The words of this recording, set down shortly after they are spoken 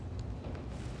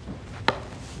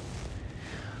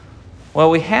Well,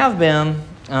 we have been,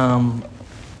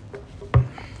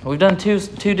 we've done two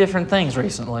different things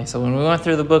recently. So when we went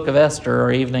through the book of Esther,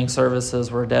 our evening services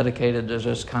were dedicated to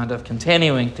just kind of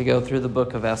continuing to go through the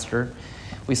book of Esther.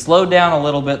 We slowed down a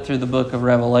little bit through the book of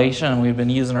Revelation, and we've been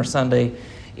using our Sunday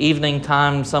evening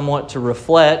time somewhat to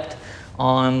reflect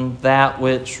on that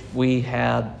which we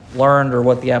had learned or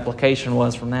what the application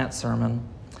was from that sermon.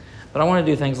 But I want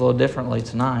to do things a little differently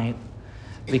tonight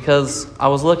because I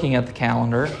was looking at the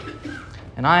calendar,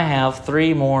 and I have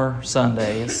 3 more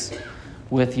Sundays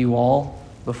with you all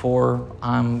before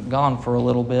I'm gone for a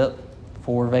little bit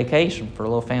for vacation, for a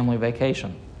little family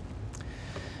vacation.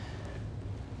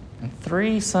 And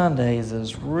 3 Sundays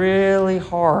is really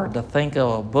hard to think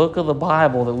of a book of the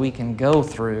Bible that we can go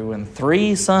through in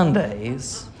 3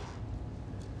 Sundays.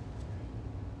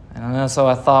 And so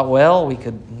I thought, well, we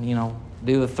could,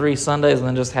 do the 3 Sundays and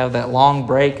then just have that long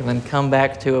break and then come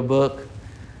back to a book.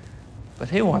 But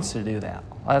who wants to do that?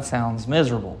 That sounds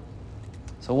miserable.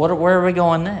 So where are we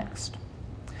going next?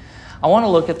 I want to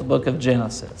look at the book of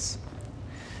Genesis.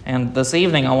 And this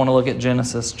evening I want to look at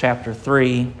Genesis chapter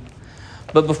 3.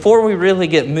 But before we really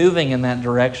get moving in that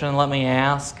direction, let me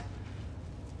ask,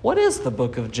 what is the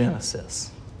book of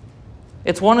Genesis?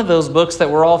 It's one of those books that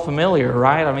we're all familiar,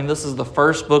 right? I mean, this is the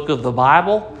first book of the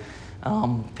Bible.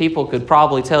 People could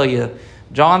probably tell you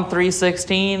John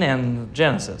 3:16 and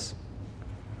Genesis.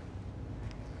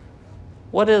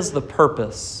 What is the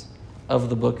purpose of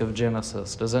the book of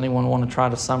Genesis? Does anyone want to try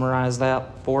to summarize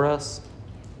that for us?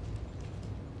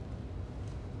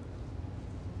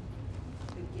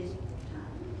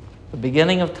 The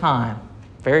beginning of time.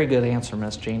 Very good answer,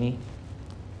 Miss Jeannie.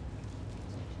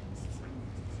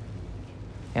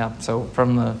 Yeah, so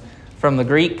from the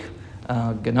Greek,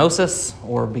 gnosis,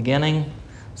 or beginning.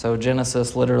 So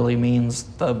Genesis literally means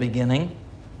the beginning.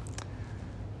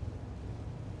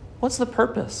 What's the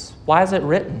purpose? Why is it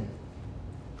written?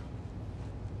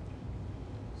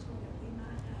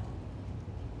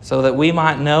 So that we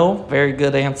might know. Very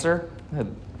good answer.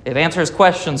 It answers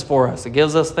questions for us. It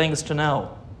gives us things to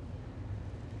know.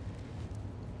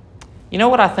 You know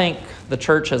what I think the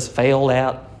church has failed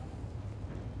at?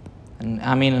 And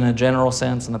I mean in a general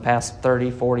sense in the past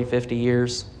 30, 40, 50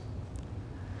 years.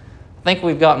 I think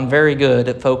we've gotten very good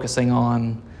at focusing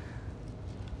on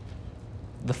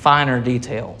the finer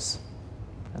details.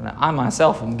 And I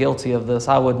myself am guilty of this.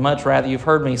 I would much rather, you've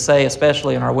heard me say,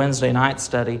 especially in our Wednesday night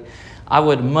study, I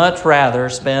would much rather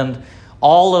spend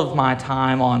all of my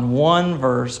time on one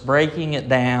verse, breaking it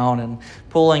down and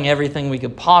pulling everything we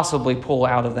could possibly pull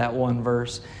out of that one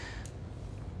verse.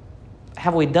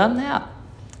 Have we done that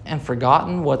and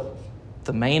forgotten what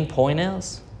the main point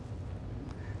is?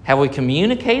 Have we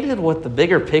communicated what the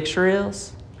bigger picture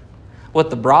is?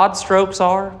 What the broad strokes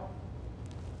are?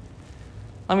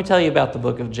 Let me tell you about the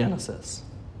book of Genesis.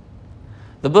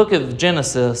 The book of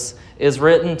Genesis is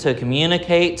written to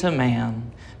communicate to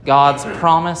man God's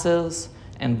promises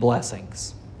and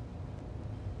blessings.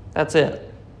 That's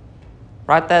it.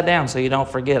 Write that down so you don't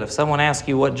forget. If someone asks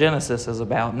you what Genesis is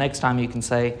about, next time you can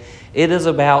say, it is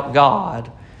about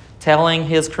God telling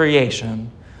His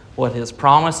creation what His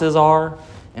promises are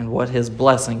and what His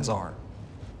blessings are.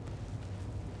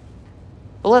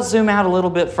 But let's zoom out a little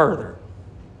bit further.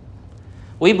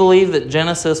 We believe that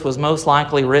Genesis was most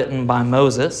likely written by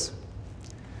Moses.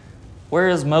 Where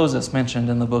is Moses mentioned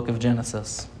in the book of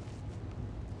Genesis?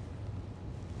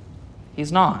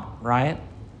 He's not, right?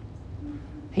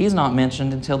 He's not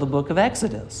mentioned until the book of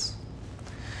Exodus.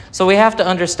 So we have to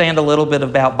understand a little bit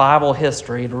about Bible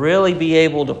history to really be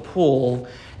able to pull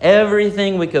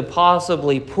everything we could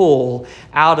possibly pull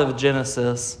out of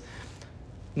Genesis.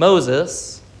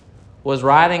 Moses was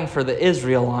writing for the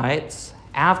Israelites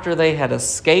after they had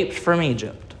escaped from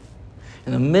Egypt,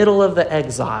 in the middle of the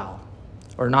exile.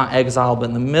 Or not exile, but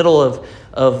in the middle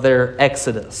of their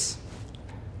exodus.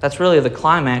 That's really the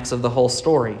climax of the whole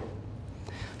story.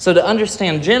 So to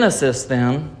understand Genesis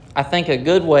then, I think a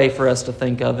good way for us to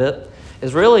think of it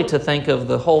is really to think of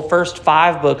the whole first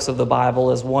 5 books of the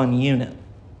Bible as one unit.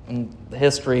 And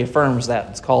history affirms that.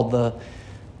 It's called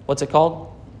what's it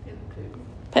called?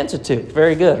 Pentateuch.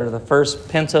 Very good. Or the first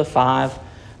Penta, 5,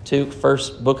 Tuch,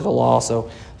 first book of the law.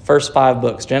 So first 5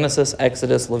 books, Genesis,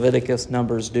 Exodus, Leviticus,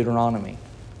 Numbers, Deuteronomy.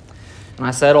 And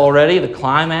I said already, the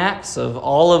climax of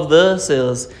all of this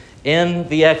is in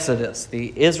the Exodus.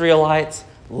 The Israelites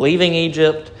leaving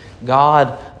Egypt,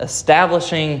 God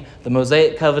establishing the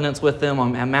Mosaic covenants with them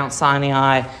at Mount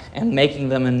Sinai and making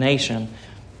them a nation.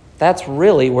 That's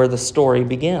really where the story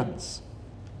begins.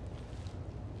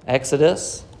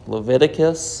 Exodus,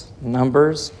 Leviticus,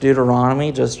 Numbers,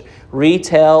 Deuteronomy, just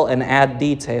retell and add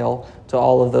detail to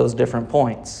all of those different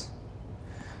points.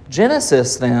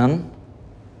 Genesis, then,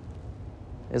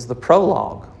 is the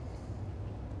prologue.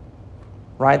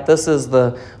 Right? This is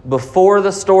the before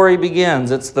the story begins.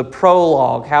 It's the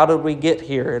prologue. How did we get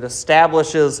here? It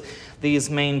establishes these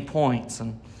main points.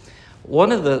 And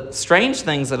one of the strange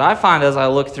things that I find as I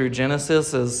look through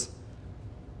Genesis is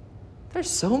there's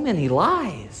so many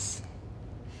lies.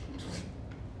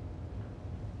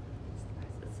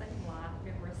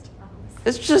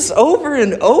 It's just over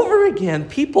and over again.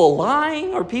 People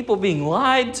lying or people being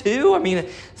lied to. I mean,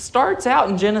 it starts out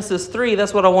in Genesis 3.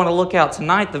 That's what I want to look at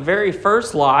tonight. The very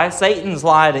first lie, Satan's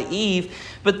lie to Eve.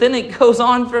 But then it goes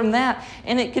on from that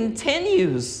and it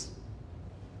continues.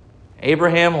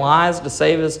 Abraham lies to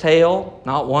save his tail,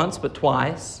 not once but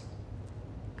twice.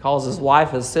 Calls his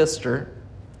wife his sister.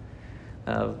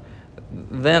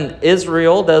 Then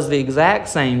Israel does the exact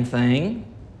same thing.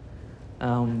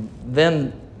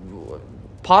 Then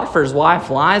Potiphar's wife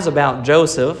lies about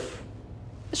Joseph.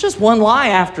 It's just one lie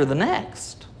after the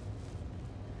next.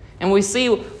 And we see,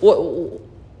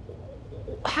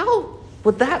 how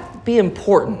would that be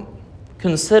important,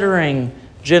 considering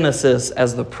Genesis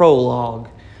as the prologue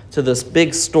to this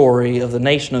big story of the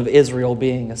nation of Israel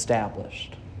being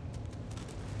established?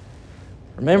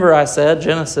 Remember, I said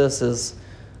Genesis is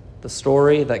the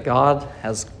story that God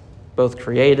has both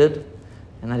created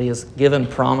and that He has given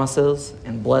promises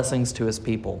and blessings to His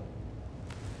people.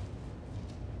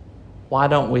 Why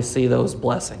don't we see those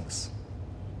blessings?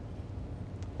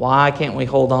 Why can't we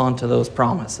hold on to those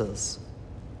promises?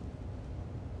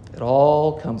 It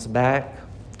all comes back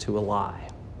to a lie.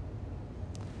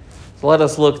 So let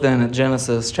us look then at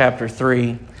Genesis chapter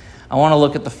 3. I want to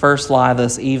look at the first lie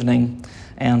this evening,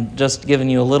 and just giving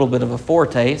you a little bit of a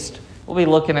foretaste. We'll be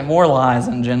looking at more lies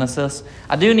in Genesis.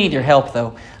 I do need your help,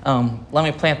 though. Let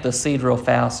me plant this seed real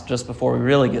fast just before we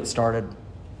really get started.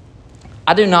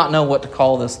 I do not know what to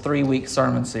call this 3-week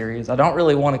sermon series. I don't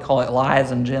really want to call it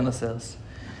Lies in Genesis,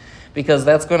 because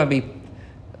that's going to be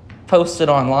posted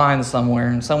online somewhere,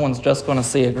 and someone's just going to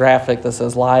see a graphic that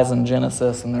says Lies in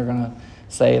Genesis, and they're going to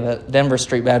say that Denver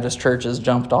Street Baptist Church has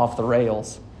jumped off the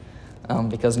rails.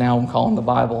 Because now I'm calling the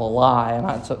Bible a lie.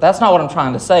 And so that's not what I'm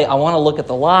trying to say. I want to look at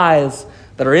the lies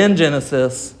that are in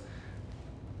Genesis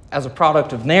as a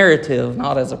product of narrative,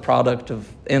 not as a product of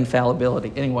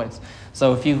infallibility. Anyways,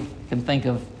 so if you can think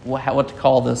of what to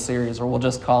call this series, or we'll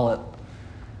just call it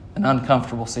an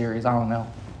uncomfortable series, I don't know.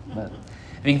 But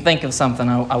if you can think of something,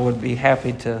 I would be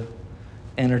happy to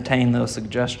entertain those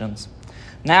suggestions.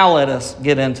 Now let us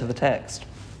get into the text.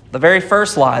 The very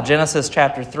first lie, Genesis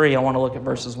chapter 3, I want to look at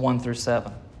verses 1 through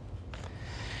 7.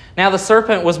 Now the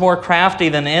serpent was more crafty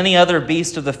than any other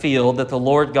beast of the field that the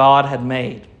Lord God had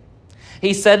made.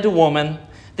 He said to woman,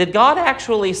 "Did God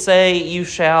actually say, 'You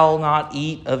shall not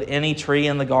eat of any tree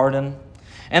in the garden'?"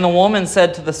 And the woman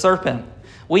said to the serpent,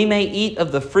 "We may eat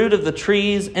of the fruit of the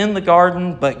trees in the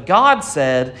garden, but God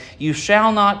said, 'You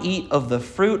shall not eat of the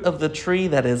fruit of the tree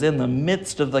that is in the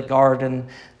midst of the garden,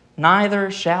 neither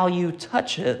shall you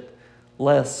touch it,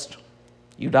 lest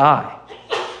you die.'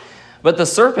 But the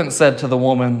serpent said to the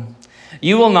woman,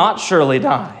 'You will not surely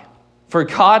die, for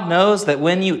God knows that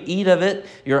when you eat of it,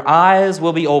 your eyes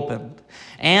will be opened,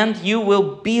 and you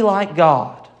will be like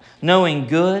God, knowing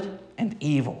good and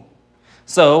evil.'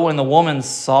 So when the woman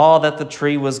saw that the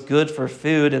tree was good for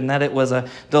food, and that it was a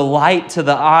delight to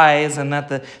the eyes, and that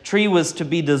the tree was to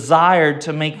be desired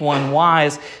to make one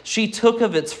wise, she took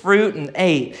of its fruit and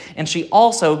ate. And she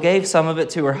also gave some of it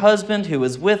to her husband who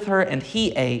was with her, and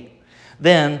he ate.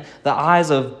 Then the eyes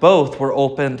of both were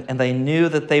opened, and they knew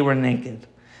that they were naked.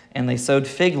 And they sewed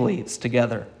fig leaves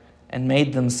together and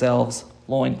made themselves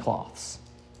loincloths."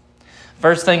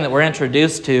 First thing that we're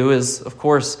introduced to is, of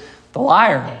course, the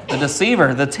liar, the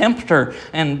deceiver, the tempter.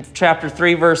 In chapter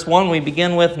 3, verse 1, we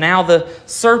begin with, now the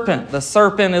serpent. The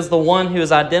serpent is the one who is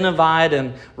identified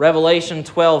in Revelation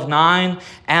 12:9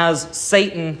 as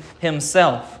Satan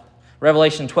himself.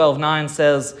 Revelation 12:9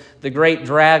 says, "The great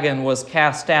dragon was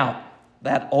cast out,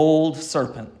 that old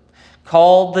serpent,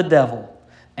 called the devil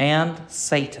and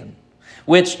Satan,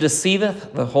 which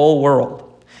deceiveth the whole world.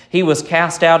 He was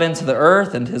cast out into the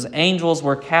earth, and his angels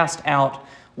were cast out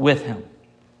with him."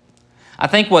 I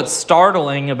think what's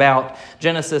startling about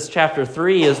Genesis chapter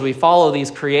 3 is we follow these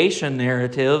creation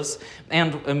narratives,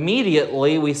 and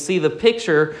immediately we see the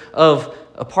picture of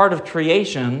a part of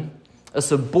creation, a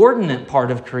subordinate part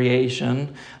of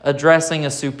creation, addressing a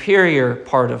superior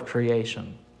part of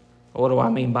creation. What do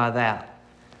I mean by that?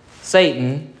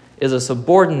 Satan is a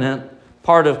subordinate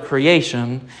part of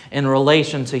creation in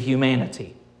relation to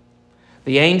humanity.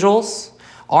 The angels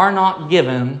are not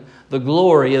given the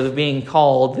glory of being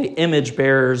called the image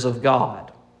bearers of God.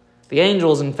 The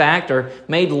angels, in fact, are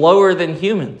made lower than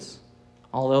humans,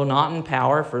 although not in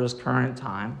power for his current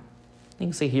time. You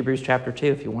can see Hebrews chapter 2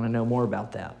 if you want to know more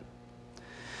about that.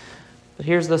 But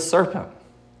here's the serpent.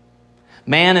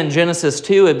 Man in Genesis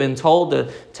 2 had been told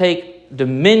to take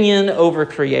dominion over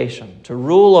creation, to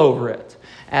rule over it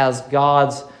as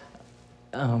God's,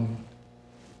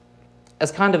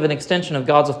 as kind of an extension of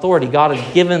God's authority. God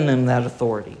had given them that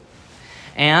authority.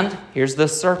 And here's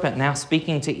this serpent now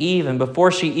speaking to Eve, and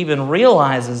before she even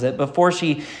realizes it, before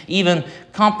she even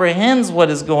comprehends what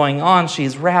is going on,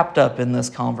 she's wrapped up in this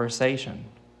conversation.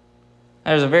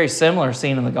 There's a very similar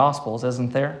scene in the Gospels,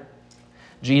 isn't there?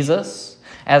 Jesus,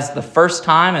 as the first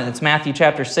time, and it's Matthew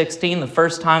chapter 16, the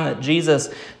first time that Jesus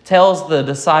tells the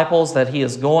disciples that he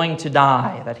is going to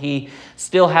die, that he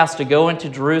still has to go into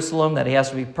Jerusalem, that he has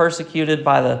to be persecuted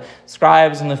by the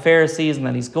scribes and the Pharisees, and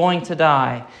that he's going to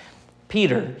die.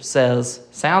 Peter says,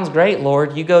 "Sounds great,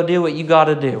 Lord. You go do what you got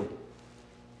to do."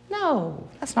 No,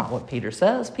 that's not what Peter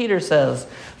says. Peter says,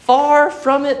 "Far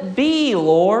from it be,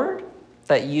 Lord,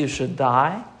 that you should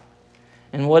die."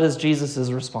 And what is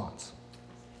Jesus' response?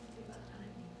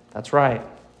 That's right.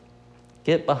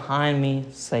 "Get behind me,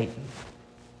 Satan."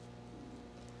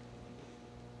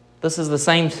 This is the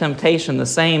same temptation, the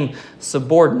same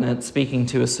subordinate speaking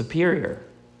to a superior.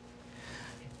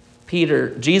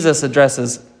 Jesus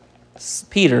addresses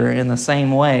Peter in the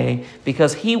same way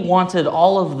because he wanted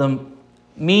all of the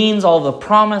means, all the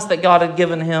promise that God had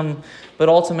given him, but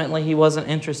ultimately he wasn't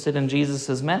interested in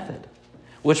Jesus' method,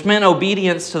 which meant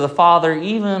obedience to the Father,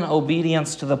 even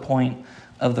obedience to the point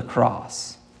of the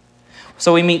cross.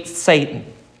 So we meet Satan,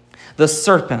 the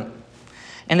serpent,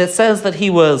 and it says that he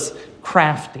was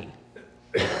crafty.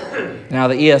 Now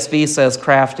the ESV says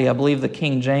crafty. I believe the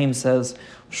King James says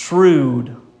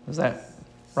shrewd. Is that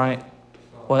right?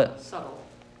 What?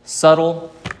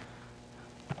 Subtle.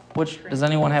 Does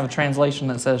anyone have a translation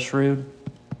that says shrewd?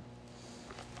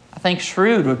 I think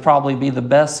shrewd would probably be the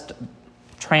best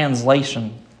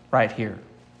translation right here.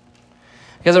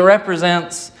 Because it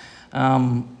represents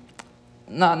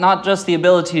not just the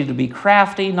ability to be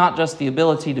crafty, not just the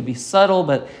ability to be subtle,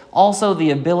 but also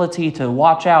the ability to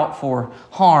watch out for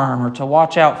harm or to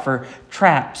watch out for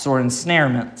traps or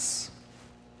ensnarements.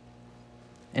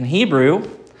 In Hebrew,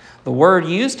 the word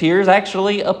used here is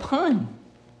actually a pun.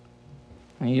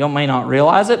 You may not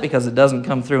realize it because it doesn't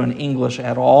come through in English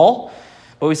at all.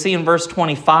 But we see in verse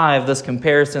 25 this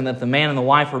comparison that the man and the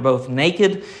wife were both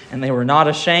naked and they were not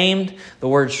ashamed. The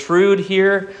word shrewd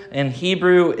here in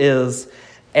Hebrew is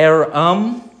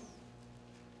erum.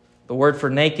 The word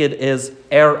for naked is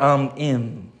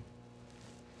erum-im.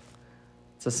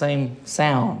 It's the same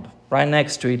sound, right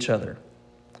next to each other.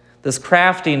 This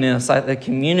craftiness that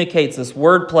communicates this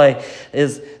wordplay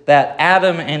is that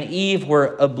Adam and Eve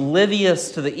were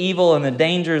oblivious to the evil and the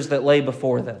dangers that lay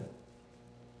before them.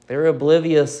 They were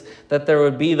oblivious that there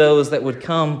would be those that would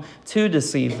come to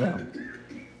deceive them.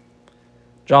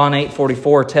 John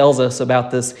 8:44 tells us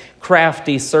about this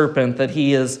crafty serpent, that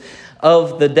he is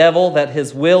of the devil, that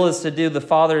his will is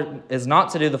not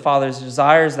to do the Father's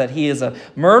desires, that he is a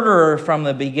murderer from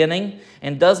the beginning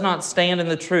and does not stand in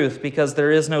the truth because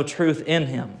there is no truth in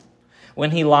him.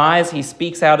 When he lies, he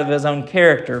speaks out of his own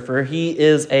character, for he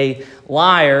is a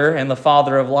liar and the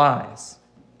father of lies.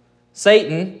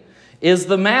 Satan is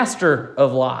the master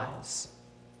of lies.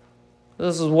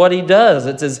 This is what he does.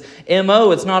 It's his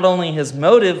MO. It's not only his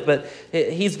motive, but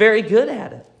he's very good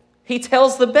at it. He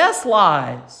tells the best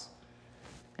lies.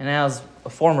 And as a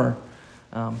former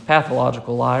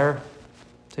pathological liar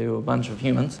to a bunch of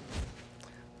humans,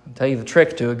 I'll tell you the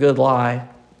trick to a good lie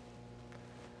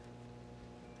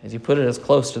is you put it as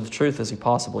close to the truth as you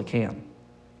possibly can.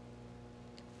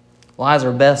 Lies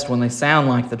are best when they sound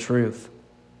like the truth,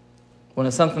 when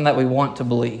it's something that we want to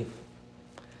believe.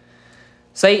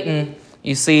 Satan,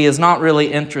 you see, is not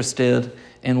really interested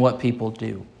in what people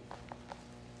do.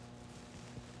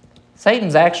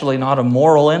 Satan's actually not a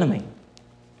moral enemy.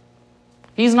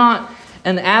 He's not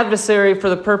an adversary for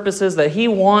the purposes that he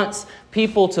wants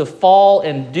people to fall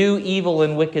and do evil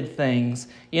and wicked things.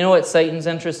 You know what Satan's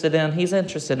interested in? He's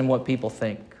interested in what people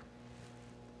think.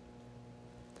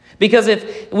 Because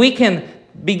if we can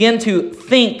begin to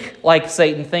think like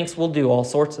Satan thinks, we'll do all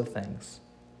sorts of things.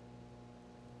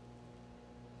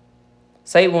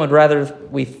 Satan would rather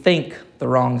we think the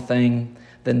wrong thing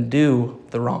than do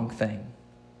the wrong thing.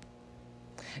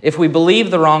 If we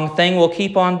believe the wrong thing, we'll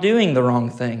keep on doing the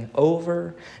wrong thing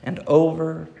over and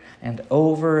over and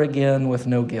over again with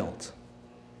no guilt.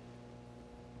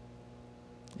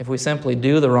 If we simply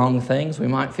do the wrong things, we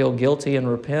might feel guilty and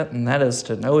repent, and that is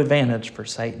to no advantage for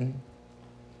Satan.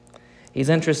 He's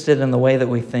interested in the way that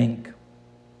we think.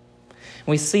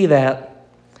 We see that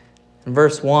in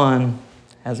verse 1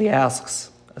 as he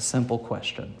asks a simple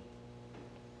question.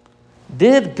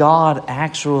 Did God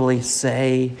actually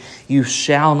say, "You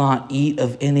shall not eat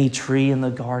of any tree in the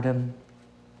garden"?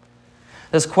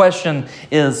 This question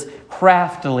is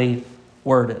craftily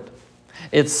worded.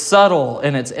 It's subtle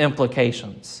in its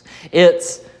implications.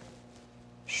 It's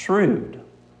shrewd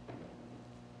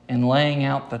in laying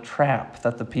out the trap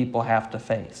that the people have to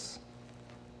face.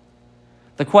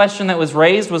 The question that was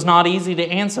raised was not easy to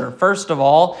answer. First of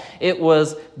all, it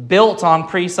was built on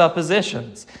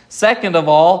presuppositions. Second of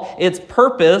all, its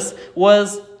purpose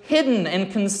was hidden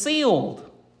and concealed.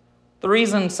 The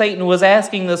reason Satan was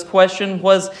asking this question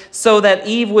was so that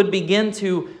Eve would begin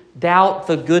to doubt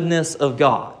the goodness of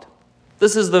God.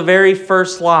 This is the very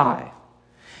first lie.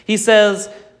 He says,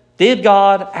 did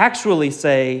God actually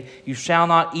say, "You shall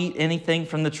not eat anything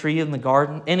from the tree in the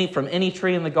garden, from any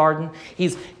tree in the garden"?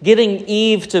 He's getting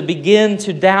Eve to begin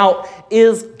to doubt,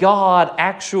 is God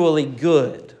actually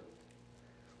good?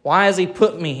 Why has He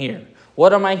put me here?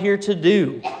 What am I here to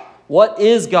do? What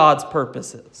is God's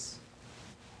purposes?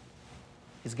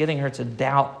 He's getting her to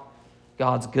doubt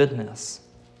God's goodness.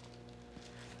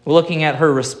 We're looking at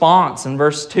her response in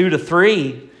verse 2 to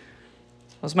 3.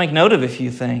 Let's make note of a few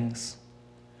things.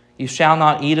 You shall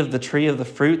not eat of the tree of the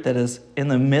fruit that is in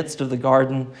the midst of the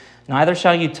garden, neither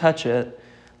shall you touch it,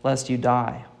 lest you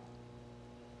die.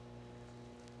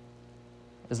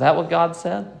 Is that what God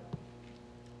said?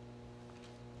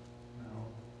 No.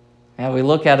 Yeah, we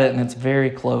look at it and it's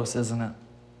very close, isn't it?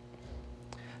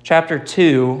 Chapter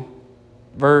 2,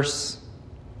 verse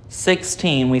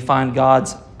 16, we find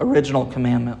God's original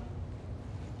commandment.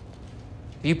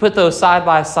 If you put those side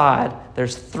by side,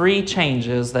 there's 3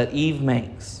 changes that Eve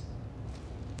makes.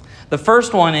 The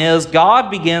first one is God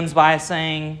begins by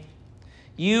saying,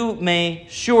 "You may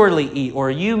surely eat," or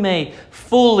 "You may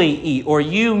fully eat," or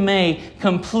 "You may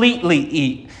completely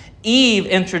eat." Eve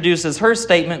introduces her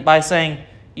statement by saying,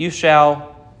 "You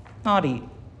shall not eat."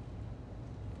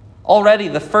 Already,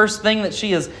 the first thing that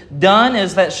she has done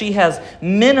is that she has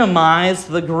minimized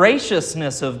the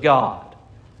graciousness of God.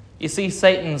 You see,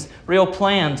 Satan's real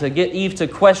plan to get Eve to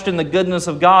question the goodness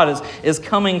of God is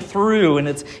coming through, and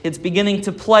it's beginning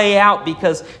to play out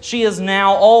because she has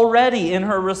now already, in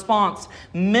her response,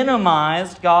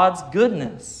 minimized God's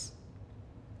goodness.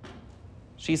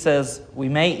 She says, "We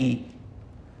may eat,"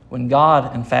 when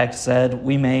God, in fact, said,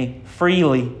 "We may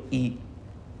freely eat."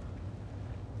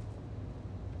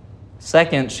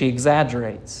 Second, she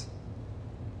exaggerates.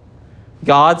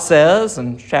 God says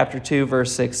in chapter 2,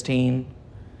 verse 16,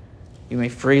 "You may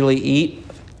freely eat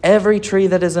of every tree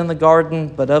that is in the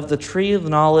garden, but of the tree of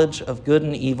knowledge of good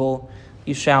and evil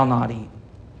you shall not eat."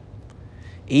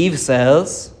 Eve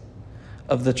says,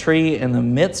 "Of the tree in the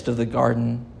midst of the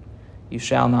garden you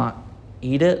shall not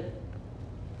eat it,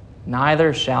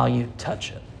 neither shall you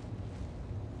touch it."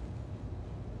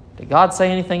 Did God say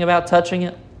anything about touching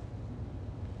it?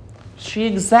 She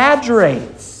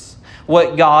exaggerates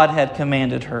what God had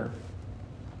commanded her.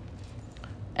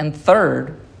 And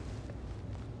third,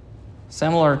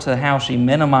 similar to how she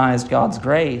minimized God's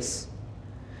grace,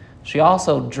 she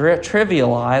also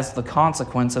trivialized the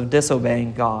consequence of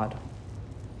disobeying God.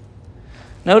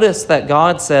 Notice that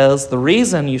God says the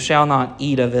reason you shall not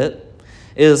eat of it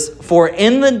is, "For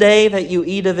in the day that you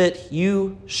eat of it,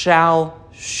 you shall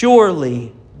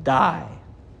surely die."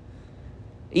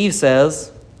 Eve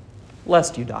says,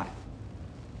 "Lest you die."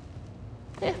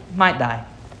 Might die.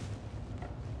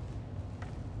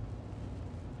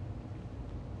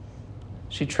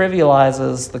 She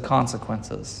trivializes the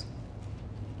consequences.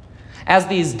 As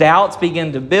these doubts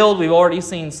begin to build, we've already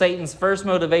seen Satan's first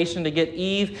motivation to get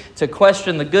Eve to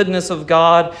question the goodness of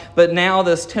God. But now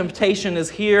this temptation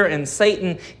is here, and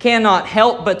Satan cannot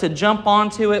help but to jump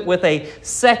onto it with a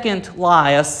second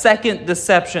lie, a second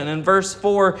deception. In verse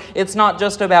 4, it's not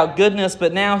just about goodness,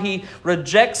 but now he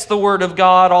rejects the word of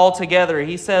God altogether.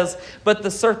 He says, "But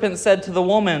the serpent said to the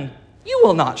woman, 'You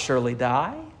will not surely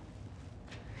die.'"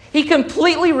 He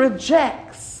completely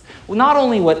rejects not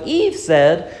only what Eve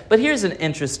said, but here's an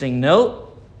interesting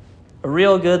note. A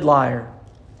real good liar.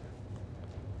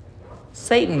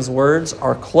 Satan's words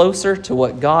are closer to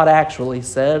what God actually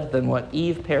said than what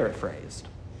Eve paraphrased.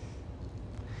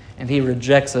 And he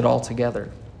rejects it altogether.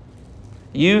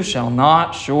 "You shall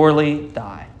not surely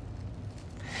die."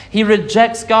 He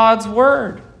rejects God's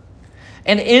word.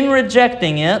 And in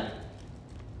rejecting it,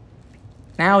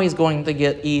 now he's going to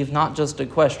get Eve not just to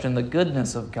question the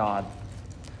goodness of God,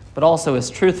 but also His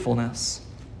truthfulness.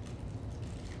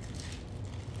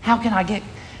 How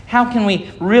How can we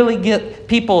really get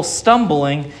people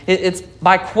stumbling? It's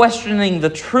by questioning the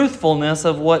truthfulness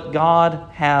of what God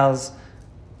has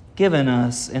given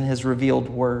us in His revealed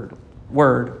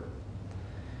word.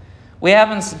 We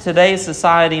have in today's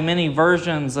society many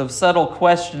versions of subtle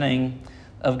questioning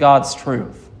of God's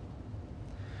truth.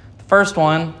 The first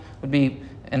one would be,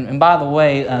 and by the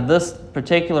way, this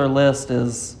particular list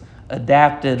is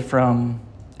adapted from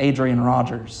Adrian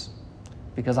Rogers,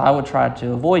 because I would try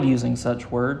to avoid using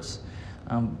such words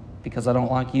because I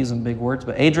don't like using big words.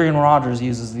 But Adrian Rogers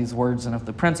uses these words, and if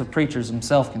the Prince of Preachers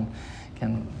himself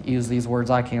can use these words,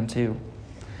 I can too.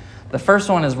 The first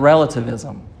one is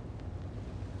relativism.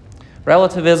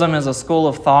 Relativism is a school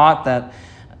of thought that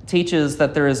teaches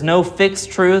that there is no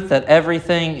fixed truth, that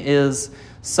everything is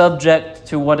subject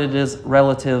to what it is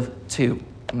relative to.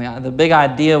 And the big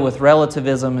idea with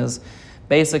relativism is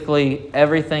basically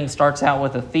everything starts out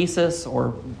with a thesis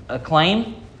or a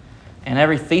claim, and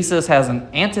every thesis has an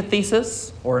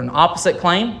antithesis or an opposite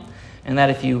claim, and that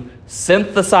if you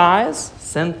synthesis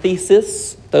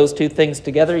those two things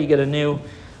together, you get a new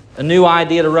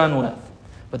idea to run with.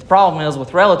 But the problem is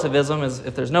with relativism is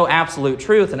if there's no absolute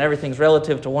truth and everything's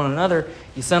relative to one another,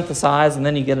 you synthesize and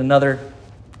then you get another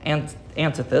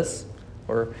antithesis,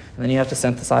 and then you have to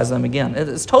synthesize them again.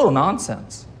 It's total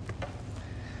nonsense.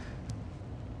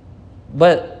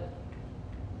 But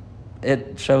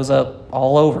it shows up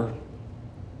all over.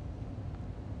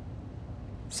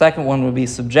 Second one would be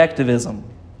subjectivism.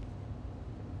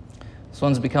 This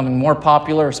one's becoming more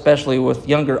popular, especially with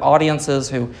younger audiences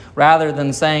who, rather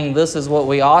than saying this is what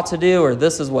we ought to do or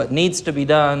this is what needs to be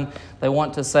done, they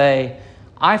want to say,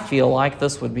 I feel like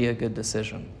this would be a good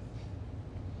decision.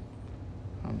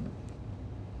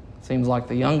 Seems like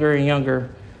the younger and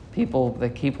younger people, they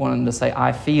keep wanting to say,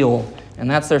 I feel, and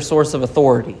that's their source of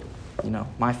authority.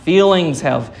 My feelings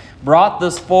have brought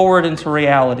this forward into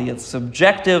reality. It's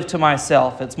subjective to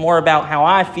myself. It's more about how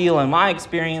I feel and my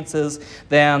experiences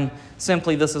than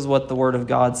simply this is what the Word of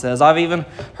God says. I've even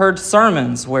heard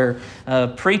sermons where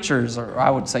preachers, or I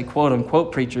would say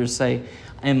quote-unquote preachers, say,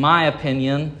 in my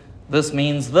opinion, this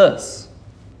means this.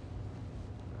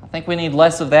 I think we need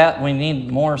less of that. We need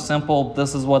more simple,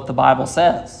 this is what the Bible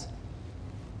says.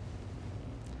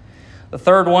 The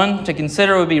third one to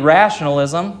consider would be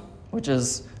rationalism, which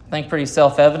is, I think, pretty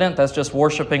self-evident. That's just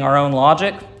worshiping our own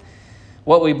logic.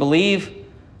 What we believe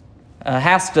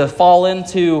has to fall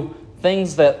into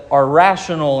things that are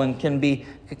rational and can be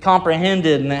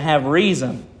comprehended and that have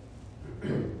reason.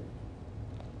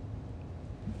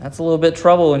 That's a little bit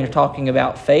trouble when you're talking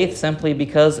about faith, simply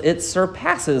because it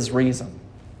surpasses reason.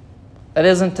 That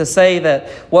isn't to say that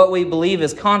what we believe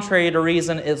is contrary to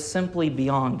reason, it's simply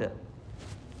beyond it.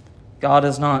 God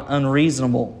is not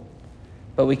unreasonable.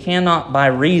 But we cannot by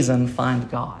reason find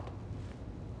God.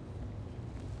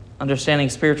 Understanding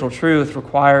spiritual truth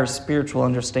requires spiritual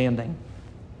understanding.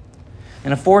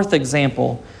 And a fourth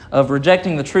example of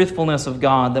rejecting the truthfulness of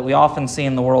God that we often see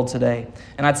in the world today,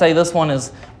 and I'd say this one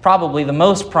is probably the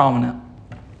most prominent,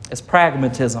 is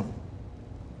pragmatism.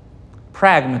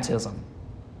 Pragmatism.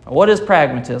 What is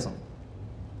pragmatism?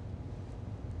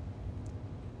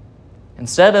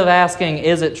 Instead of asking,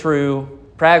 is it true,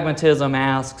 pragmatism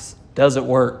asks, does it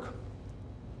work?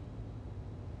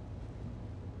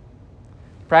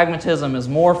 Pragmatism is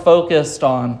more focused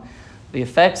on the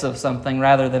effects of something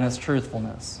rather than its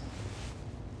truthfulness.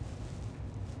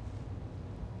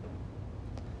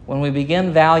 When we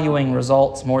begin valuing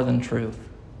results more than truth,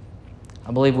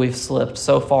 I believe we've slipped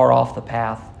so far off the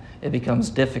path, it becomes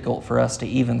difficult for us to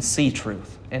even see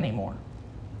truth anymore.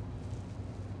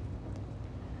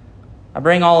 I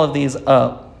bring all of these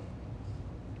up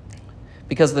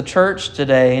because the church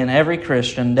today and every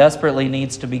Christian desperately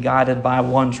needs to be guided by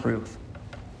one truth.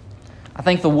 I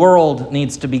think the world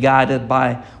needs to be guided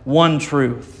by one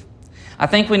truth. I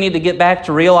think we need to get back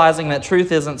to realizing that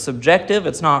truth isn't subjective,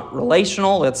 it's not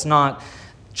relational, it's not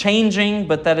changing,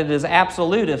 but that it is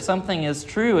absolute. If something is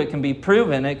true, it can be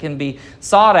proven, it can be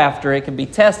sought after, it can be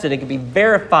tested, it can be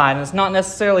verified. And it's not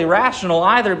necessarily rational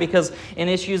either, because in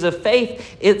issues of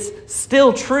faith, it's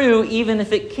still true even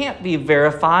if it can't be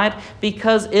verified,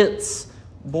 because it's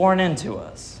born into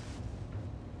us.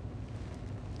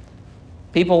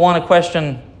 People want to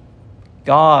question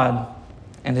God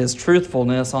and His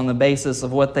truthfulness on the basis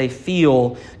of what they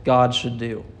feel God should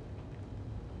do.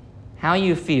 How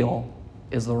you feel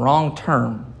is the wrong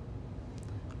term.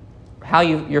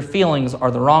 Your feelings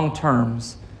are the wrong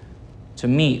terms to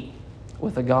meet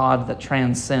with a God that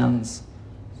transcends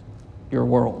your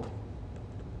world.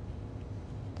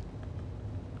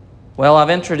 Well, I've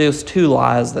introduced two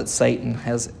lies that Satan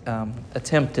has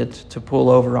attempted to pull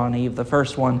over on Eve. The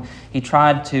first one, he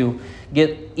tried to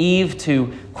get Eve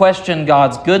to question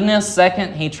God's goodness.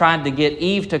 Second, he tried to get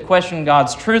Eve to question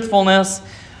God's truthfulness.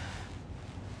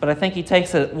 But I think he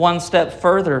takes it one step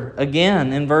further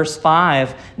again in verse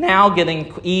 5, now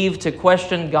getting Eve to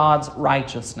question God's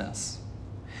righteousness.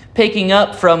 Picking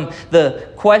up from the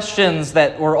questions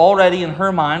that were already in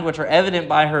her mind, which are evident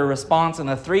by her response in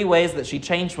the three ways that she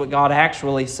changed what God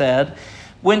actually said.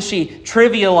 When she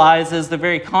trivializes the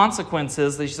very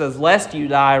consequences, that she says, lest you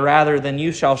die rather than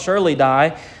you shall surely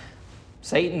die,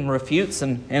 Satan refutes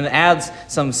and adds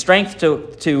some strength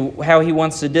to how he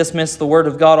wants to dismiss the Word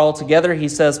of God altogether. He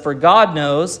says, for God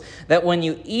knows that when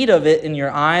you eat of it in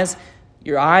your eyes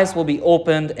will be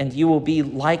opened and you will be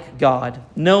like God,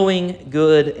 knowing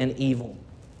good and evil.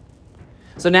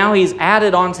 So now he's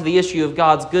added on to the issue of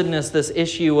God's goodness this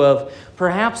issue of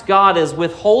perhaps God is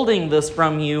withholding this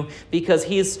from you because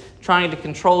he's trying to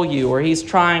control you or he's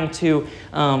trying to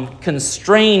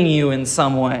constrain you in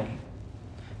some way.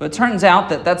 But it turns out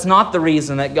that that's not the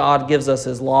reason that God gives us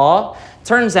His law. It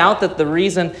turns out that the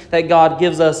reason that God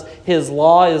gives us His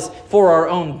law is for our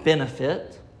own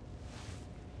benefit.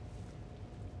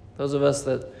 Those of us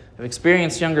that have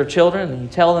experienced younger children and you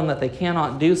tell them that they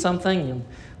cannot do something. And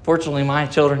fortunately, my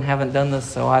children haven't done this,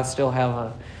 so I still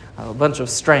have a bunch of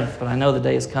strength, but I know the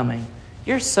day is coming.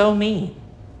 You're so mean.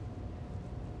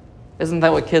 Isn't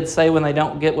that what kids say when they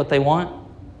don't get what they want?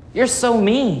 You're so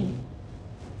mean.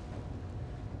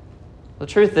 The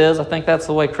truth is, I think that's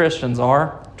the way Christians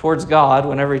are towards God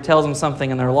whenever He tells them something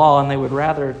in their law, and they would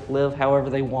rather live however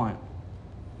they want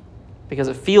because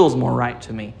it feels more right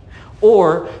to me.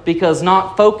 Or because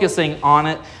not focusing on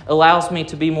it allows me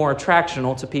to be more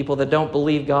attractional to people that don't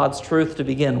believe God's truth to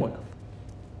begin with.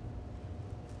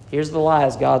 Here's the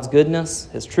lies: God's goodness,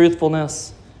 His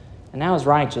truthfulness, and now His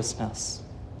righteousness.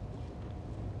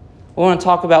 We want to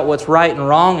talk about what's right and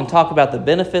wrong and talk about the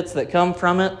benefits that come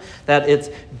from it, that it's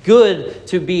good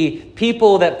to be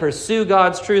people that pursue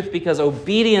God's truth because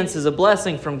obedience is a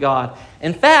blessing from God.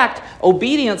 In fact,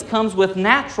 obedience comes with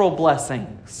natural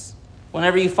blessings.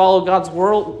 Whenever you follow God's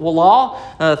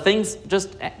law, things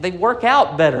they work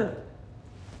out better.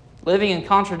 Living in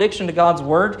contradiction to God's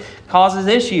word causes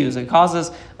issues. It causes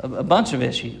a bunch of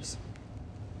issues.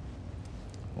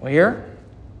 Where?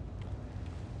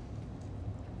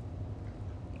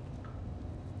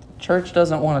 Church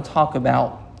doesn't want to talk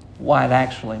about why it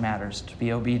actually matters to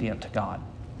be obedient to God.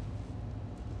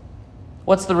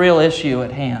 What's the real issue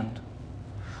at hand?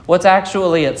 What's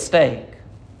actually at stake?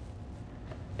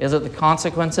 Is it the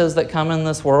consequences that come in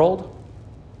this world?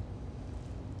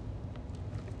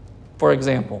 For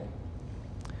example,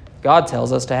 God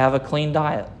tells us to have a clean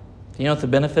diet. Do you know what the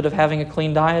benefit of having a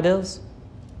clean diet is?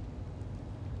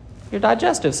 Your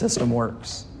digestive system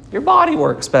works. Your body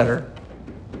works better.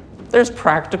 There's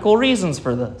practical reasons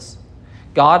for this.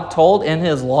 God told in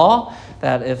His law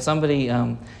that if somebody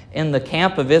in the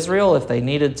camp of Israel, if they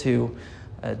needed to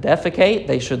defecate,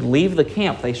 they should leave the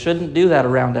camp. They shouldn't do that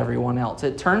around everyone else.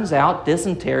 It turns out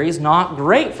dysentery is not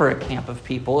great for a camp of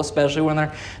people, especially when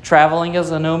they're traveling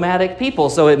as a nomadic people.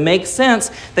 So it makes sense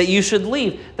that you should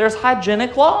leave. There's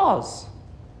hygienic laws.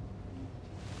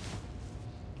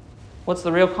 What's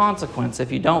the real consequence?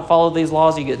 If you don't follow these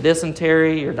laws, you get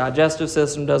dysentery, your digestive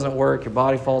system doesn't work, your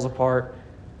body falls apart.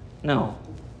 No.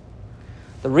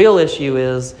 The real issue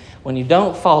is when you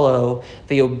don't follow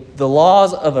the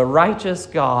laws of a righteous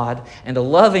God and a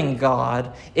loving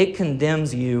God, it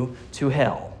condemns you to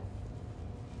hell.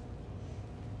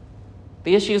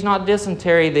 The issue is not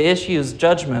dysentery, the issue is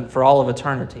judgment for all of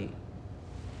eternity.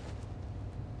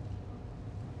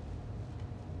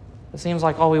 It seems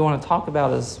like all we want to talk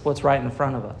about is what's right in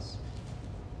front of us.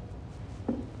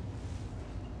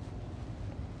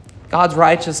 God's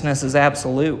righteousness is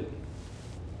absolute.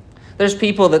 There's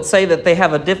people that say that they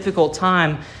have a difficult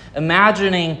time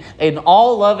imagining an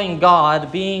all-loving God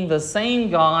being the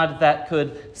same God that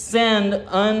could send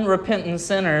unrepentant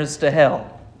sinners to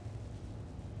hell.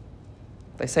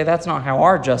 They say that's not how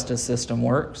our justice system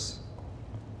works.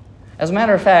 As a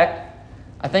matter of fact,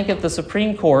 I think if the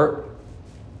Supreme Court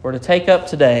were to take up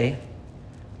today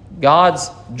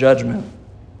God's judgment,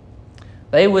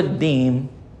 they would deem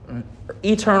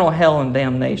eternal hell and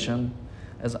damnation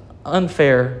as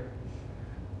unfair,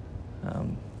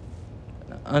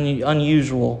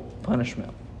 unusual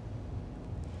punishment.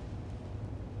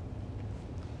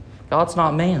 God's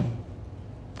not man.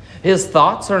 His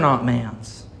thoughts are not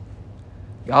man's.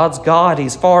 God's God.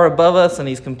 He's far above us and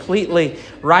He's completely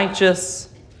righteous.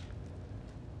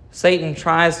 Satan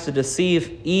tries to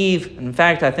deceive Eve. In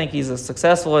fact, I think he's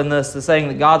successful in this, saying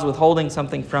that God's withholding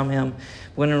something from him,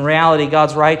 when in reality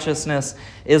God's righteousness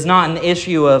is not an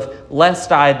issue of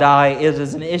lest I die, it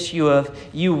is an issue of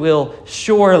you will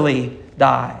surely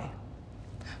die.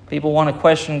 People want to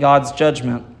question God's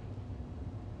judgment.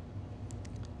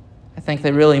 I think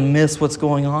they really miss what's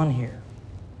going on here.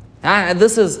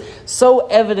 This is so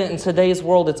evident in today's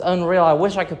world, it's unreal. I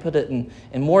wish I could put it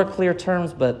in more clear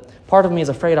terms, but part of me is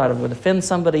afraid I would offend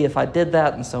somebody if I did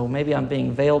that, and so maybe I'm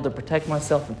being veiled to protect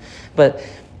myself. But,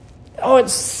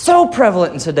 it's so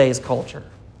prevalent in today's culture.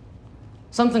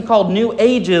 Something called New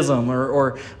Ageism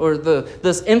or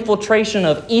this infiltration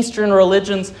of Eastern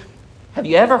religions. Have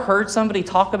you ever heard somebody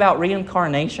talk about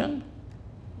reincarnation?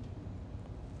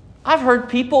 I've heard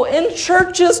people in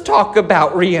churches talk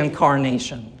about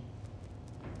reincarnation.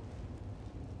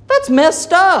 That's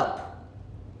messed up.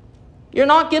 You're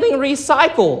not getting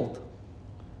recycled.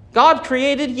 God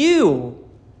created you.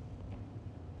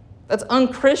 That's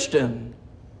unchristian.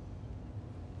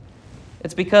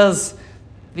 It's because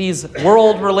these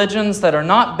world religions that are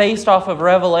not based off of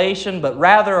revelation, but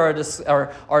rather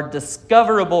are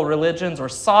discoverable religions or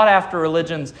sought-after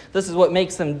religions. This is what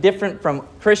makes them different from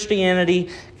Christianity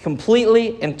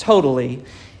completely and totally.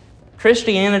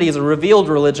 Christianity is a revealed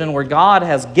religion where God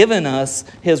has given us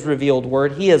His revealed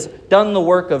word. He has done the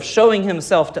work of showing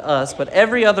Himself to us, but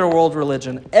every other world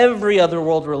religion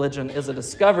is a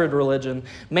discovered religion.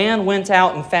 Man went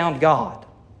out and found God.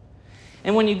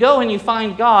 And when you go and you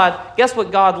find God, guess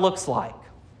what God looks like?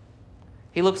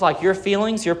 He looks like your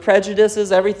feelings, your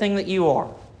prejudices, everything that you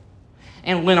are.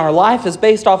 And when our life is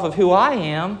based off of who I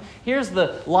am, here's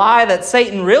the lie that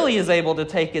Satan really is able to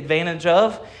take advantage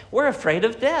of. We're afraid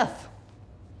of death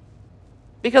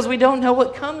because we don't know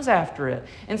what comes after it.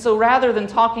 And so rather than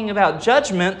talking about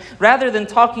judgment, rather than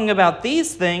talking about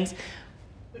these things,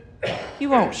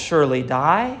 you won't surely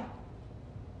die.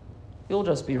 You'll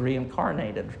just be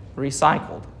reincarnated,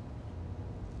 recycled.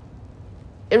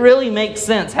 It really makes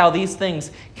sense how these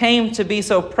things came to be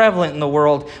so prevalent in the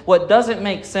world. What doesn't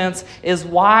make sense is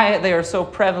why they are so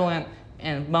prevalent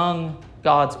among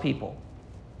God's people.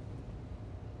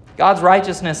 God's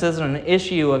righteousness isn't an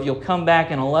issue of you'll come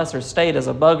back in a lesser state as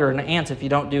a bug or an ant if you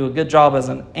don't do a good job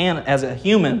as a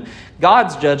human.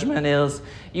 God's judgment is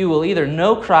you will either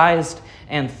know Christ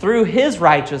and through His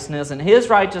righteousness and His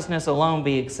righteousness alone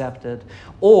be accepted,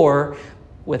 or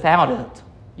without it,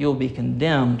 you'll be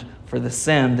condemned for the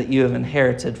sin that you have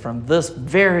inherited from this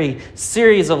very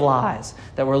series of lies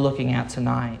that we're looking at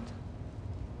tonight.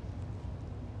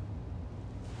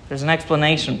 There's an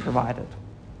explanation provided.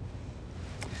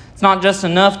 It's not just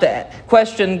enough to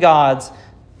question God's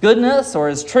goodness or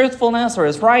His truthfulness or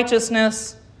His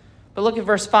righteousness, but look at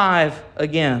verse 5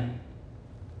 again.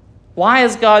 Why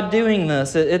is God doing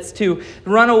this? It's to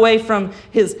run away from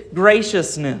His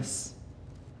graciousness.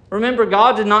 Remember,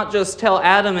 God did not just tell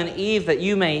Adam and Eve that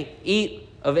you may eat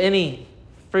of any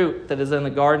fruit that is in the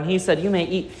garden. He said you may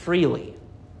eat freely.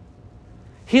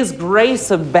 His grace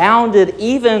abounded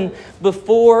even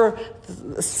before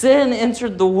sin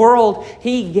entered the world.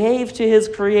 He gave to His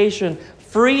creation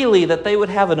freely that they would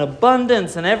have an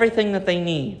abundance and everything that they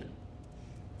need.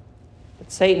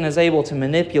 Satan is able to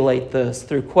manipulate this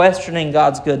through questioning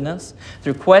God's goodness,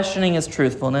 through questioning His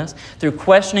truthfulness, through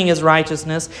questioning His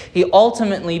righteousness. He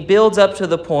ultimately builds up to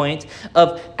the point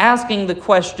of asking the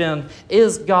question,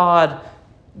 is God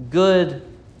good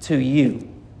to you?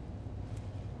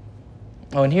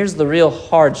 Oh, and here's the real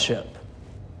hardship.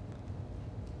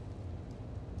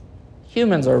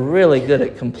 Humans are really good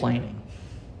at complaining.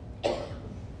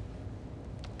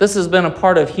 This has been a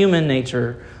part of human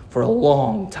nature for a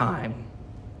long time.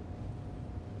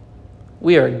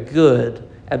 We are good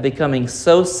at becoming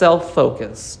so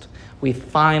self-focused, we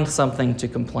find something to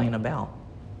complain about.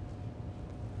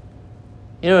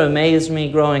 You know what amazed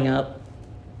me growing up?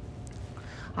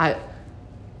 I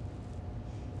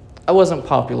wasn't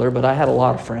popular, but I had a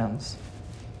lot of friends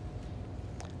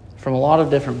from a lot of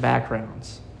different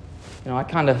backgrounds. You know,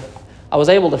 I was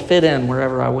able to fit in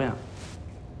wherever I went.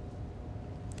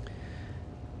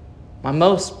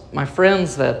 My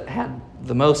friends that had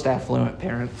the most affluent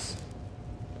parents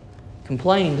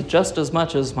complained just as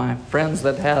much as my friends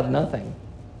that had nothing.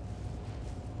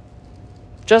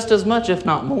 Just as much, if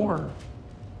not more.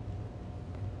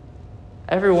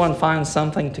 Everyone finds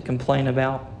something to complain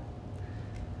about.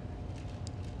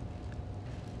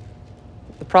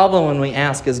 The problem when we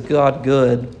ask, is God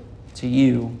good to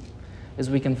you, is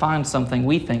we can find something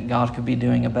we think God could be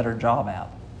doing a better job at.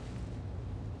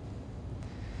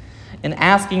 In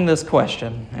asking this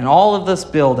question and all of this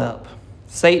buildup,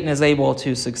 Satan is able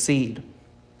to succeed.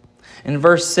 In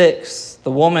verse 6,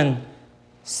 the woman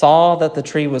saw that the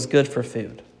tree was good for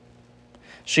food.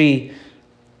 She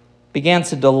began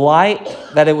to delight,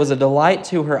 that it was a delight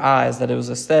to her eyes, that it was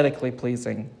aesthetically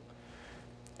pleasing,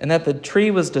 and that the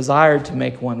tree was desired to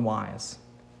make one wise.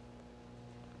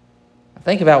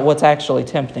 Think about what's actually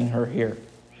tempting her here.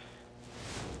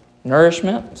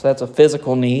 Nourishment, so that's a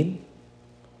physical need.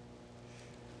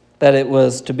 That it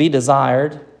was to be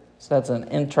desired, so that's an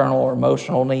internal or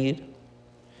emotional need.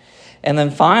 And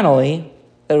then finally,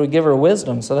 that it would give her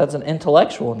wisdom, so that's an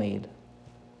intellectual need.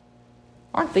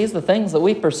 Aren't these the things that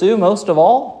we pursue most of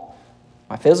all?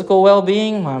 My physical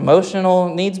well-being, my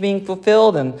emotional needs being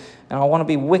fulfilled, and I want to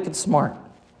be wicked smart.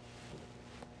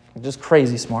 Just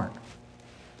crazy smart.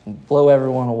 And blow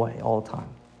everyone away all the time.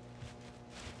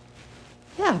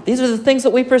 Yeah, these are the things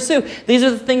that we pursue. These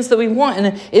are the things that we want,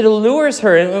 and it allures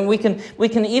her. And we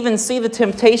can even see the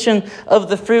temptation of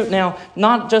the fruit now,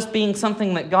 not just being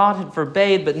something that God had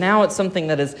forbade, but now it's something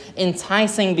that is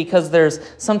enticing because there's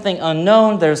something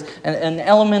unknown. There's an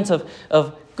element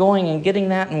of going and getting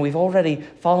that, and we've already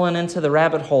fallen into the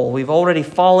rabbit hole. We've already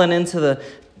fallen into the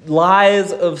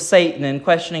lies of Satan and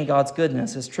questioning God's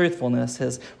goodness, His truthfulness,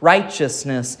 His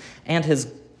righteousness, and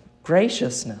His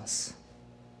graciousness.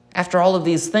 After all of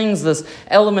these things, this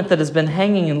element that has been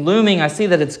hanging and looming, I see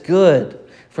that it's good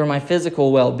for my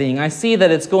physical well-being. I see that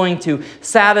it's going to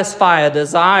satisfy a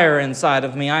desire inside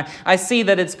of me. I see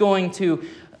that it's going to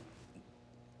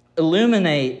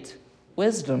illuminate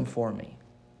wisdom for me.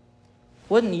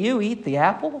 Wouldn't you eat the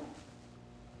apple?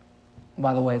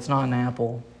 By the way, it's not an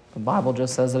apple. The Bible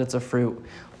just says that it's a fruit.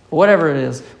 Whatever it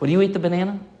is, would you eat the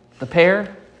banana? The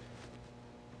pear?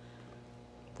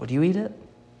 Would you eat it?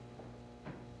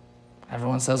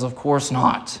 Everyone says, of course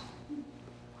not.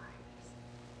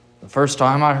 The first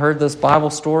time I heard this Bible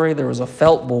story, there was a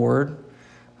felt board.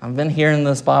 I've been hearing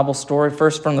this Bible story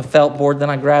first from the felt board, then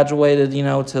I graduated,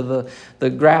 to the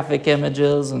graphic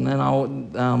images, and then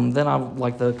I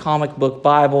like the comic book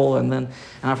Bible, and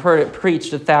I've heard it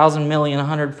preached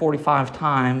 1,000,145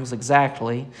 times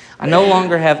exactly. I no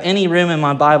longer have any room in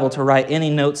my Bible to write any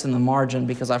notes in the margin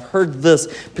because I've heard this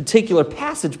particular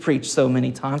passage preached so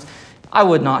many times. I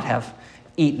would not have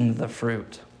eaten the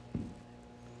fruit.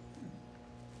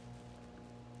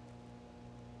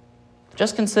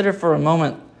 Just consider for a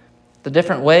moment the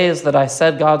different ways that I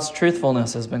said God's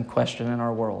truthfulness has been questioned in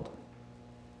our world.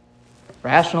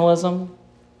 Rationalism,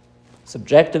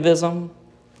 subjectivism,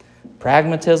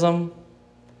 pragmatism.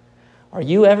 Are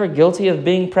you ever guilty of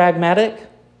being pragmatic?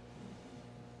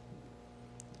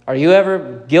 Are you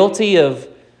ever guilty of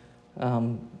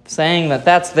saying that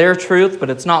that's their truth, but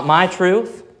it's not my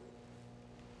truth?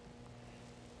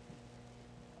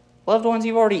 Loved ones,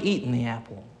 you've already eaten the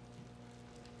apple.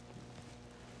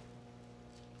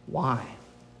 Why?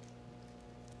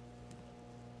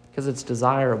 Because it's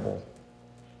desirable.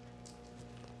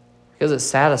 Because it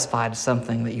satisfied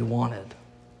something that you wanted.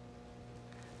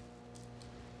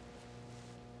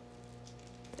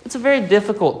 It's a very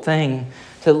difficult thing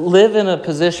to live in a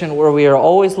position where we are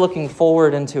always looking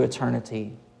forward into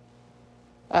eternity.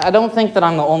 I don't think that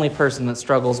I'm the only person that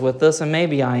struggles with this, and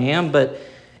maybe I am, but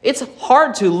it's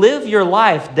hard to live your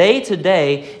life day to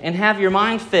day and have your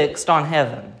mind fixed on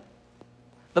heaven.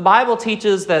 The Bible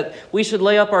teaches that we should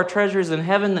lay up our treasures in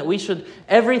heaven, that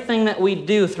everything that we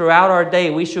do throughout our day,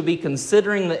 we should be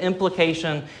considering the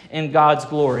implication in God's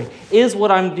glory. Is what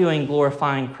I'm doing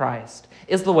glorifying Christ?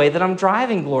 Is the way that I'm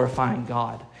driving glorifying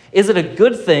God? Is it a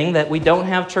good thing that we don't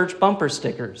have church bumper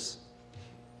stickers?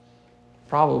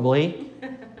 Probably.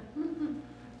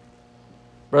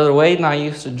 Brother Wade and I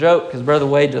used to joke, because Brother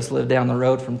Wade just lived down the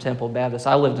road from Temple Baptist.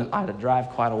 I had to drive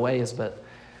quite a ways, but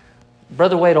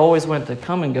Brother Wade always went to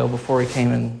come and go before he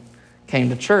came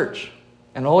to church,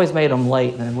 and always made him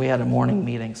late. And then we had a morning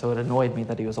meeting, so it annoyed me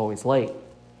that he was always late.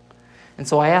 And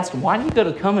so I asked him, why do you go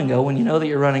to come and go when you know that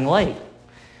you're running late?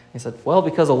 He said, well,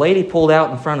 because a lady pulled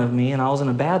out in front of me, and I was in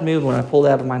a bad mood when I pulled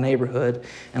out of my neighborhood,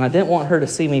 and I didn't want her to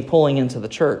see me pulling into the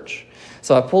church.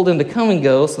 So I pulled into come and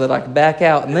go so that I could back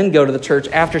out and then go to the church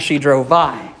after she drove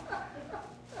by.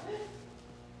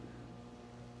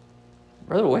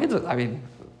 Brother Wade's,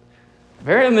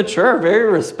 very mature, very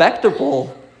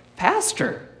respectable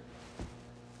pastor.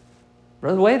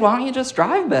 Brother Wade, why don't you just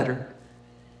drive better?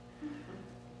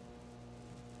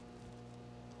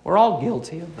 We're all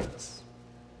guilty of this.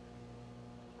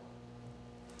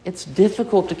 It's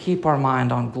difficult to keep our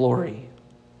mind on glory.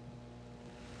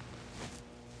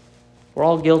 We're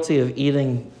all guilty of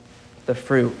eating the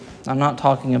fruit. I'm not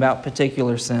talking about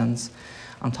particular sins.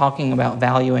 I'm talking about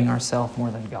valuing ourselves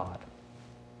more than God.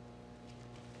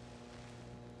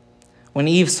 When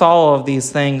Eve saw all of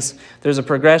these things, there's a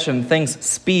progression. Things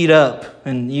speed up,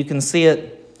 and you can see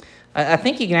it. I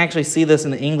think you can actually see this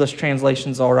in the English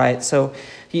translations all right. So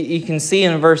you can see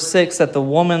in verse 6 that the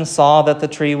woman saw that the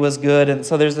tree was good. And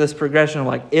so there's this progression of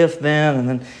like if,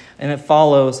 then, and it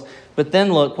follows. But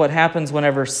then look what happens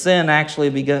whenever sin actually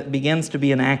begins to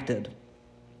be enacted.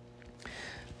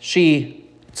 She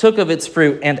took of its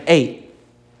fruit and ate.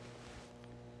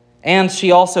 And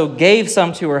she also gave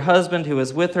some to her husband who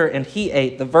was with her, and he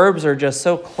ate. The verbs are just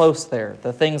so close there.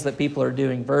 The things that people are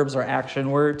doing, verbs are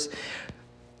action words.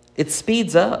 It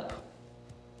speeds up.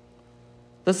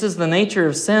 This is the nature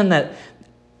of sin, that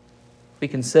we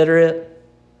consider it.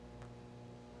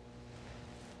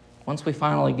 Once we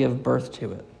finally give birth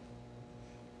to it,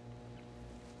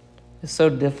 it's so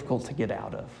difficult to get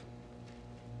out of.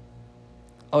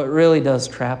 Oh, it really does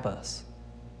trap us.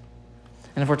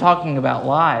 And if we're talking about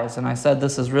lies, and I said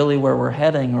this is really where we're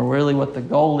heading, or really what the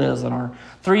goal is in our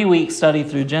 3-week study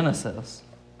through Genesis,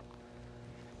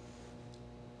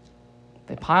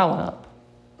 they pile up,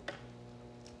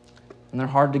 and they're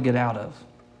hard to get out of.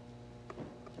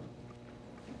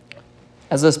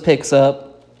 As this picks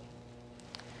up,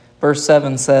 verse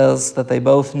 7 says that they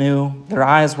both knew, their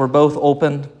eyes were both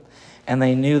opened, and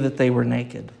they knew that they were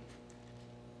naked.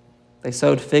 They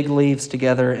sewed fig leaves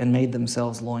together and made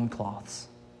themselves loincloths.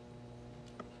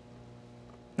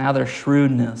 Now their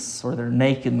shrewdness or their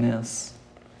nakedness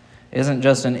isn't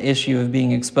just an issue of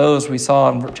being exposed. We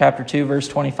saw in chapter 2, verse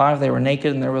 25, they were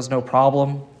naked and there was no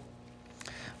problem.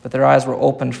 But their eyes were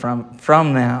opened from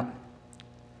that.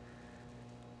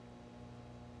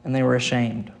 And they were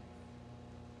ashamed.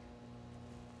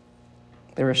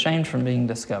 They were ashamed from being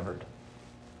discovered.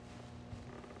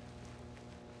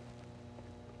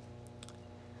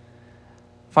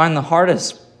 I find the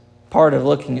hardest part of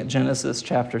looking at Genesis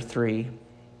chapter 3.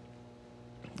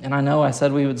 And I know I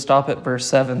said we would stop at verse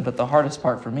 7, but the hardest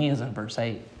part for me is in verse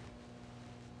 8.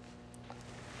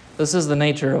 This is the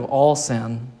nature of all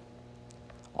sin,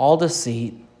 all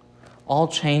deceit, all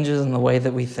changes in the way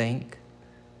that we think.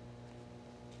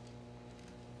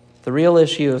 The real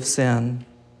issue of sin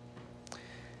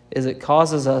is it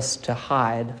causes us to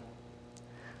hide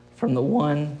from the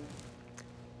one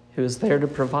who is there to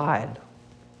provide.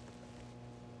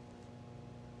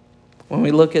 When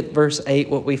we look at verse 8,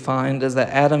 what we find is that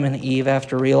Adam and Eve,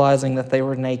 after realizing that they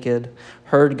were naked,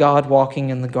 heard God walking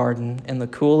in the garden in the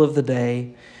cool of the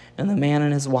day, and the man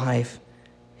and his wife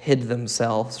hid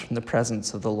themselves from the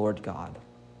presence of the Lord God.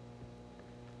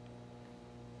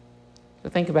 So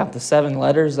think about the 7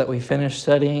 letters that we finished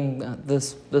studying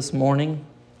this morning.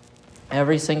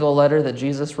 Every single letter that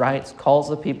Jesus writes calls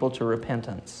the people to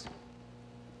repentance.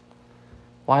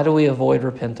 Why do we avoid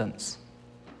repentance?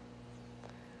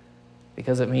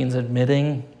 Because it means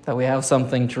admitting that we have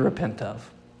something to repent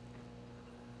of.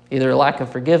 Either a lack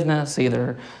of forgiveness,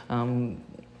 either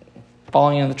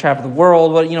falling into the trap of the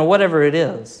world, whatever it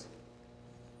is.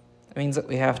 It means that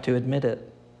we have to admit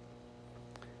it.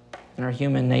 And our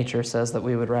human nature says that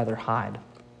we would rather hide.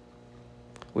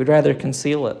 We'd rather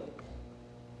conceal it.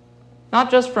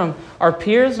 Not just from our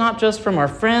peers, not just from our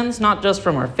friends, not just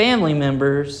from our family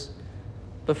members,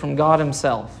 but from God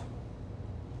Himself.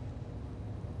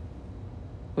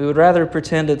 We would rather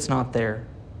pretend it's not there.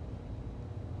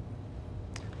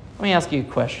 Let me ask you a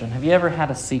question. Have you ever had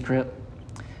a secret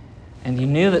and you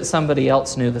knew that somebody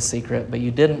else knew the secret, but you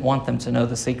didn't want them to know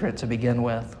the secret to begin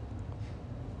with?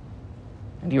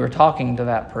 And you were talking to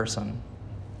that person.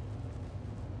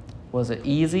 Was it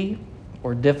easy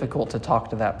or difficult to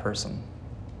talk to that person?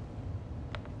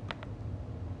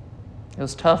 It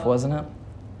was tough, wasn't it?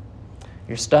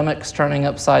 Your stomach's turning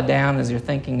upside down as you're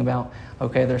thinking about,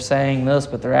 okay, they're saying this,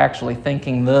 but they're actually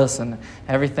thinking this, and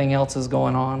everything else is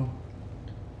going on.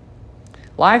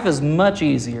 Life is much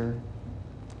easier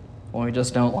when we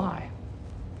just don't lie.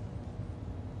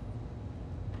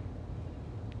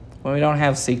 When we don't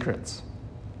have secrets.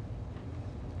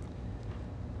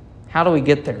 How do we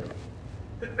get there?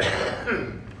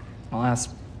 The last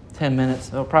 10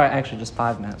 minutes, actually just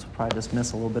 5 minutes. We'll probably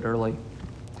dismiss a little bit early.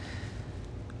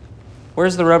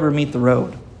 Where's the rubber meet the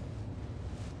road?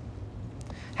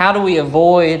 How do we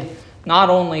avoid not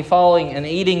only falling and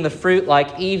eating the fruit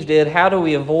like Eve did, how do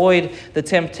we avoid the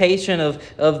temptation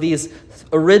of these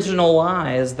original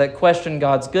lies that question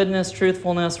God's goodness,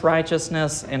 truthfulness,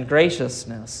 righteousness, and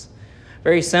graciousness?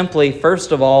 Very simply,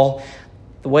 first of all,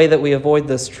 the way that we avoid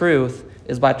this truth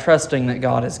is by trusting that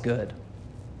God is good.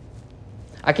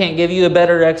 I can't give you a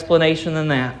better explanation than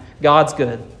that. God's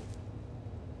good.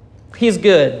 He's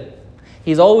good.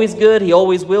 He's always good. He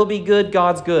always will be good.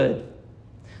 God's good.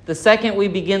 The second we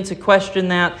begin to question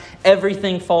that,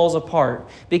 everything falls apart.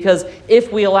 Because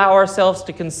if we allow ourselves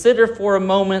to consider for a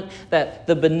moment that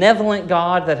the benevolent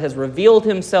God that has revealed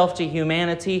himself to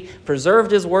humanity,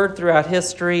 preserved his word throughout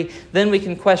history, then we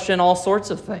can question all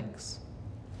sorts of things.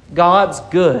 God's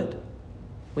good.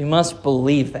 We must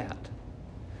believe that.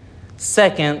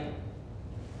 Second,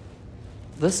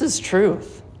 this is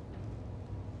truth.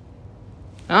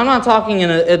 Now, I'm not talking in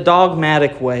a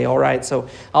dogmatic way, all right? So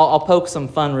I'll poke some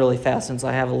fun really fast since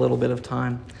I have a little bit of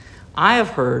time. I have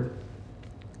heard,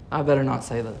 I better not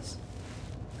say this.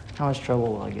 How much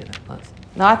trouble will I get in?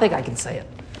 No, I think I can say it.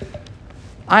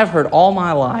 I have heard all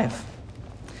my life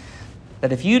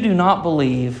that if you do not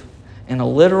believe in a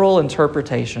literal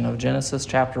interpretation of Genesis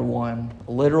chapter 1,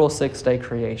 a literal six-day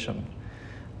creation,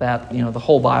 that, the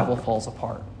whole Bible falls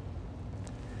apart.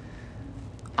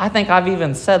 I think I've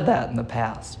even said that in the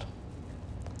past.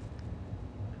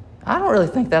 I don't really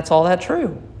think that's all that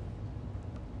true.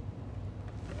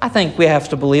 I think we have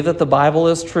to believe that the Bible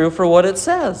is true for what it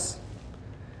says.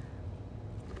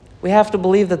 We have to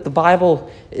believe that the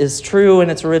Bible is true in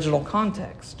its original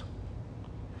context.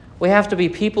 We have to be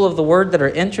people of the Word that are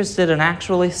interested in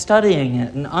actually studying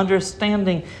it and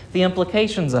understanding the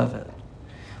implications of it.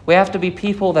 We have to be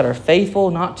people that are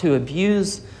faithful not to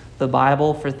abuse the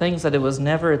Bible for things that it was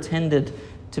never intended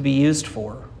to be used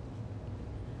for.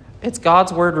 It's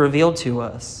God's Word revealed to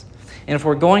us. And if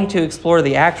we're going to explore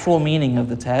the actual meaning of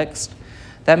the text,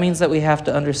 that means that we have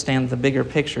to understand the bigger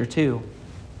picture too.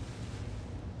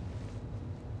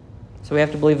 So we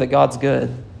have to believe that God's good,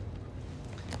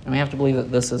 and we have to believe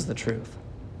that this is the truth.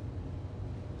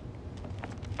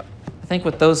 I think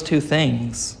with those two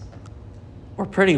things, we're pretty